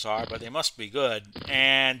numbers are, but they must be good.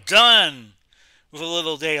 And done with a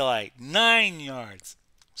little daylight. 9 yards.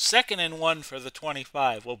 Second and 1 for the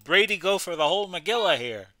 25. Will Brady go for the whole Magilla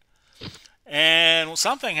here? And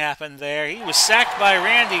something happened there. He was sacked by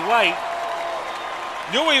Randy White.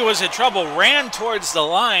 Knew he was in trouble. Ran towards the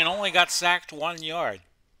line. Only got sacked 1 yard.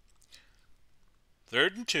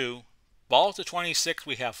 Third and 2. Ball to 26.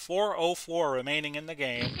 We have 4:04 remaining in the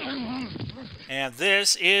game. And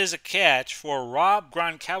this is a catch for Rob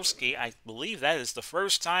Gronkowski. I believe that is the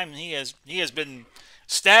first time he has been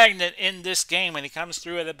stagnant in this game, and he comes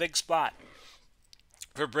through at a big spot.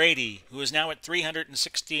 For Brady, who is now at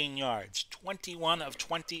 316 yards, 21 of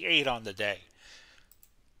 28 on the day.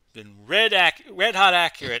 Been red hot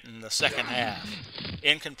accurate in the second half.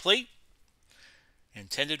 Incomplete.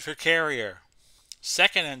 Intended for Carrier.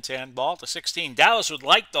 Second and 10, ball to 16. Dallas would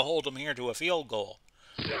like to hold him here to a field goal.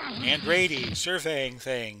 And Brady surveying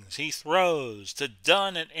things. He throws to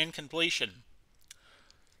Dunn at incompletion.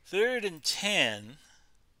 Third and 10.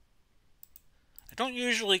 I don't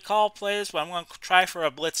usually call plays, but I'm going to try for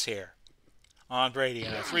a blitz here on Brady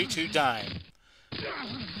and a 3-2 dime.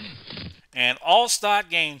 And Allstott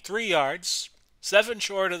gained 3 yards, 7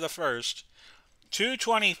 short of the first,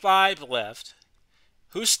 2:25 left.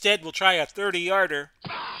 Husted will try a 30-yarder.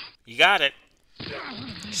 You got it.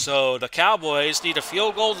 So the Cowboys need a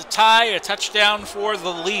field goal to tie, a touchdown for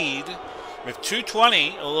the lead, with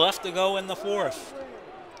 2:20 left to go in the fourth.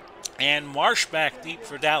 And Marsh back deep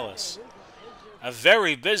for Dallas. A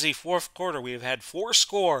very busy fourth quarter. We have had 4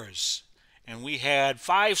 scores, and we had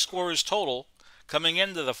 5 scores total coming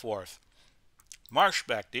into the fourth. Marsh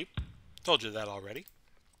back deep. Told you that already.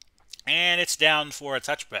 And it's down for a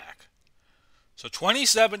touchback. So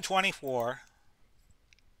 27-24.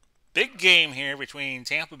 Big game here between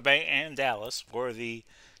Tampa Bay and Dallas for the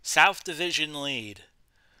South Division lead.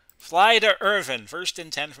 Fly to Irvin, first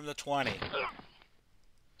and 10 from the 20.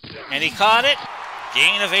 And he caught it.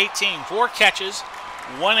 Gain of 18. 4 catches,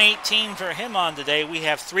 118 for him on today. We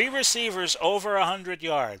have 3 receivers over 100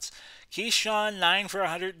 yards. Keyshawn, 9 for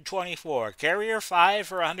 124. Carrier, 5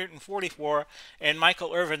 for 144. And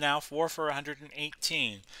Michael Irvin now 4 for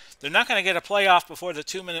 118. They're not going to get a playoff before the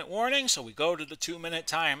 2-minute warning, so we go to the 2-minute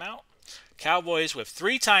timeout. Cowboys with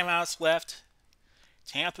 3 timeouts left.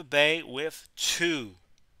 Tampa Bay with 2.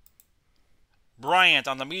 Bryant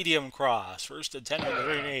on the medium cross. First and 10 on the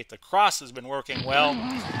 38. The cross has been working well.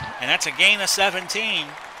 And that's a gain of 17.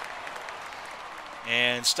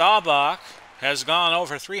 And Staubach has gone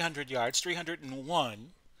over 300 yards,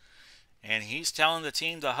 301. And he's telling the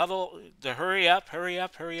team to huddle, to hurry up, hurry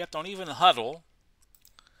up, hurry up. Don't even huddle.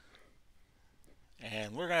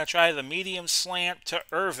 And we're going to try the medium slant to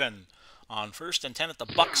Irvin on first and 10 at the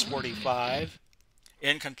Bucs 45.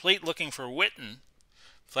 Incomplete, looking for Witten.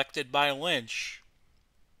 Deflected by Lynch.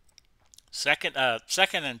 Second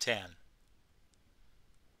and 10.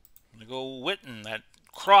 We go Witten. That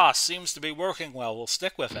cross seems to be working well. We'll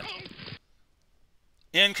stick with it.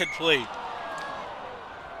 Incomplete.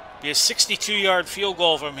 Be a 62-yard field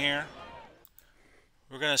goal from here.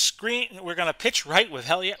 We're going to pitch right with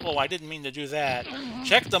Elliott. Oh, I didn't mean to do that.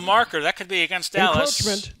 Check the marker. That could be against Dallas.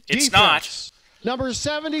 Encroachment It's defense. not. Number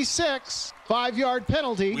 76, 5-yard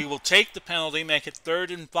penalty. We will take the penalty, make it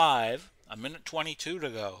 3rd and 5. 1:22 to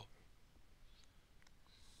go.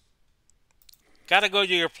 Got to go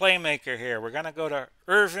to your playmaker here. We're going to go to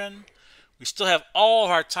Irvin We still have all of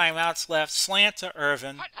our timeouts left. Slant to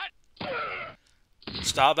Irvin.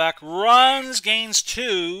 Staubach runs, gains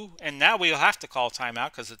 2, and now we'll have to call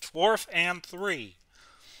timeout because it's 4th and 3.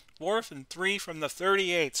 4th and 3 from the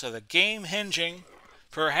 38. So the game hinging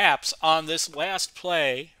perhaps on this last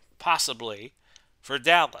play, possibly, for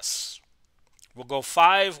Dallas. We'll go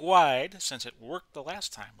 5 wide since it worked the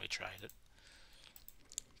last time we tried it.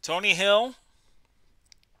 Tony Hill.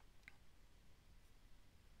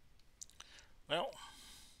 Well,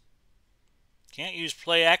 can't use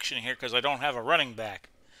play action here because I don't have a running back.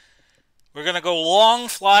 We're going to go long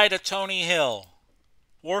fly to Tony Hill.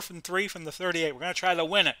 4th and 3 from the 38. We're going to try to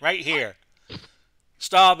win it right here.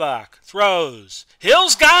 Staubach throws.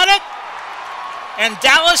 Hill's got it. And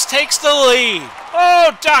Dallas takes the lead.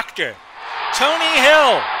 Oh, doctor. Tony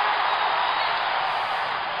Hill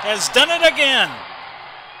has done it again.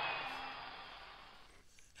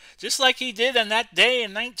 Just like he did on that day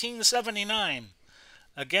in 1979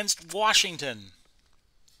 against Washington.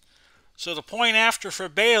 So the point after for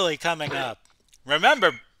Bailey coming up.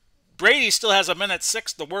 Remember, Brady still has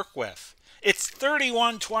 1:06 to work with. It's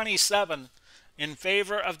 31-27 in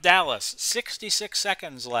favor of Dallas. 66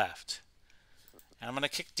 seconds left. And I'm going to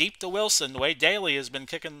kick deep to Wilson. The way Bailey has been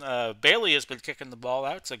kicking the ball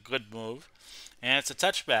out. It's a good move. And it's a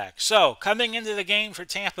touchback. So, coming into the game for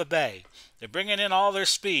Tampa Bay, they're bringing in all their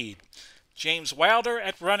speed. James Wilder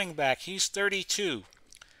at running back. He's 32.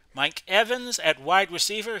 Mike Evans at wide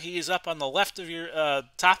receiver. He's up on the left of your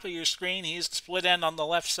top of your screen. He's split end on the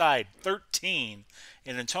left side. 13.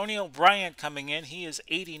 And Antonio Bryant coming in. He is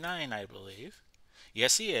 89, I believe.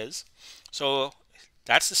 Yes, he is. So,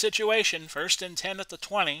 that's the situation. 1st and 10 at the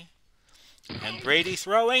 20. And Brady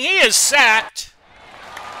throwing. He is sacked.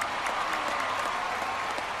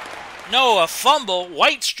 No, a fumble.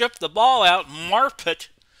 White stripped the ball out. Marpet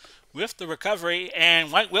with the recovery.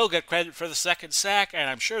 And White will get credit for the second sack. And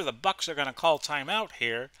I'm sure the Bucs are going to call timeout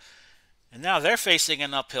here. And now they're facing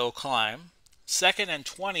an uphill climb. 2nd and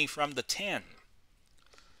 20 from the 10.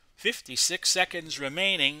 56 seconds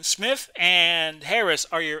remaining. Smith and Harris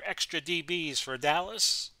are your extra DBs for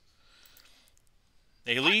Dallas.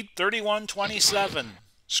 They lead 31-27.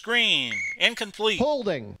 Screen. Incomplete.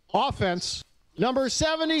 Holding. Offense. Number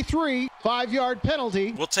 73. 5-yard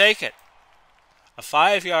penalty. We'll take it. A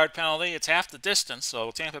 5-yard penalty. It's half the distance,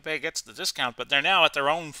 so Tampa Bay gets the discount, but they're now at their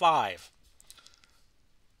own 5.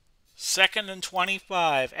 2nd and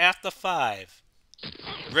 25 at the 5.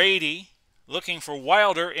 Brady looking for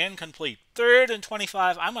Wilder, incomplete. 3rd and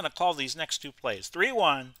 25. I'm going to call these next two plays.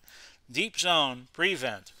 3-1, deep zone,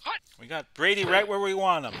 prevent. We got Brady right where we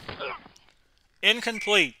want him.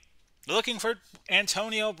 Incomplete. Looking for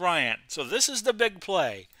Antonio Bryant. So this is the big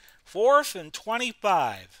play. 4th and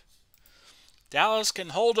 25. Dallas can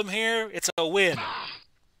hold him here. It's a win.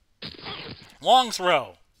 Long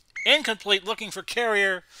throw. Incomplete, looking for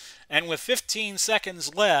Carrier. And with 15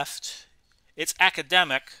 seconds left, it's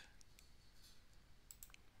academic.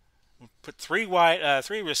 We'll put three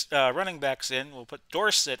running backs in. We'll put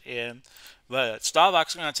Dorsett in. But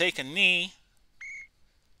Staubach's going to take a knee.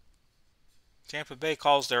 Tampa Bay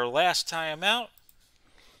calls their last timeout.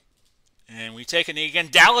 And we take a knee again.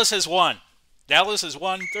 Dallas has won. Dallas has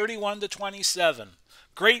won 31-27.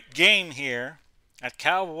 Great game here at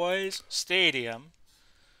Cowboys Stadium.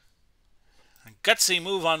 A gutsy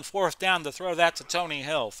move on 4th down to throw that to Tony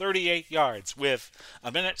Hill. 38 yards with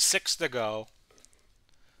 1:06 to go.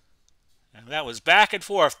 And that was back and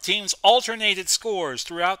forth. Teams alternated scores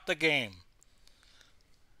throughout the game.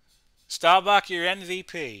 Staubach, your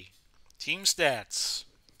MVP. Team stats.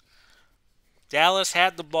 Dallas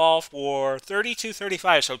had the ball for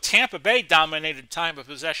 32-35. So Tampa Bay dominated time of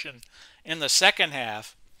possession in the second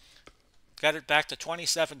half. Got it back to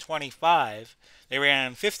 27-25. They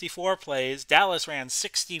ran 54 plays. Dallas ran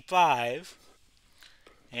 65.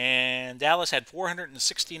 And Dallas had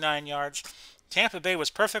 469 yards. Tampa Bay was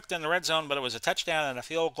perfect in the red zone, but it was a touchdown and a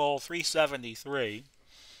field goal, 373.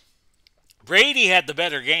 Brady had the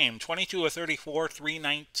better game, 22 of 34,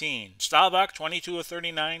 319. Staubach, 22 of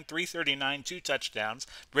 39, 339, 2 touchdowns.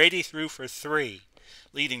 Brady threw for 3.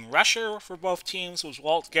 Leading rusher for both teams was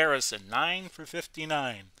Walt Garrison, 9 for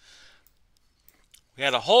 59. We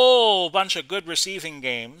had a whole bunch of good receiving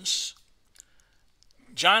games.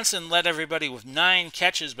 Johnson led everybody with 9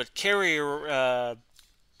 catches, but Carrier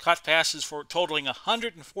caught passes for totaling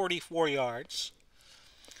 144 yards.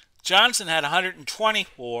 Johnson had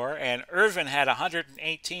 124, and Irvin had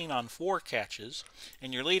 118 on 4 catches.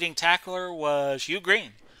 And your leading tackler was Hugh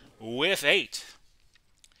Green with 8.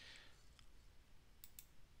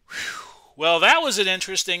 Whew. Well, that was an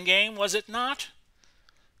interesting game, was it not?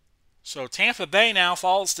 So Tampa Bay now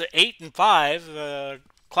falls to 8-5.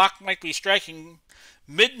 Clock might be striking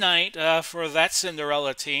midnight for that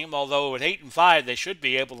Cinderella team. Although at 8-5, they should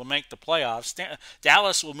be able to make the playoffs.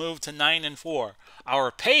 Dallas will move to 9-4.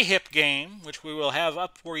 Our pay hip game, which we will have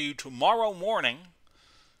up for you tomorrow morning,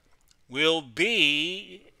 will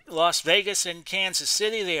be Las Vegas and Kansas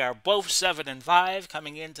City. They are both 7-5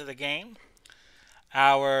 coming into the game.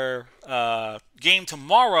 Our game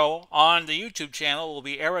tomorrow on the YouTube channel will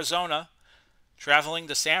be Arizona traveling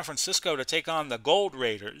to San Francisco to take on the Gold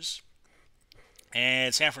Raiders.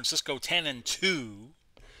 And San Francisco 10-2.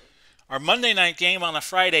 Our Monday night game on a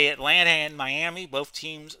Friday, Atlanta and Miami, both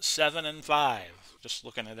teams 7-5. Just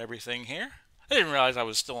looking at everything here. I didn't realize I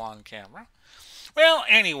was still on camera. Well,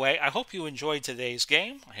 anyway, I hope you enjoyed today's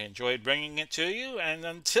game. I enjoyed bringing it to you. And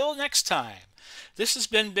until next time, this has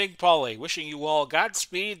been Big Pauly, wishing you all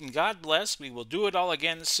Godspeed and God bless. We will do it all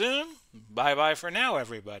again soon. Bye-bye for now,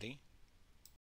 everybody.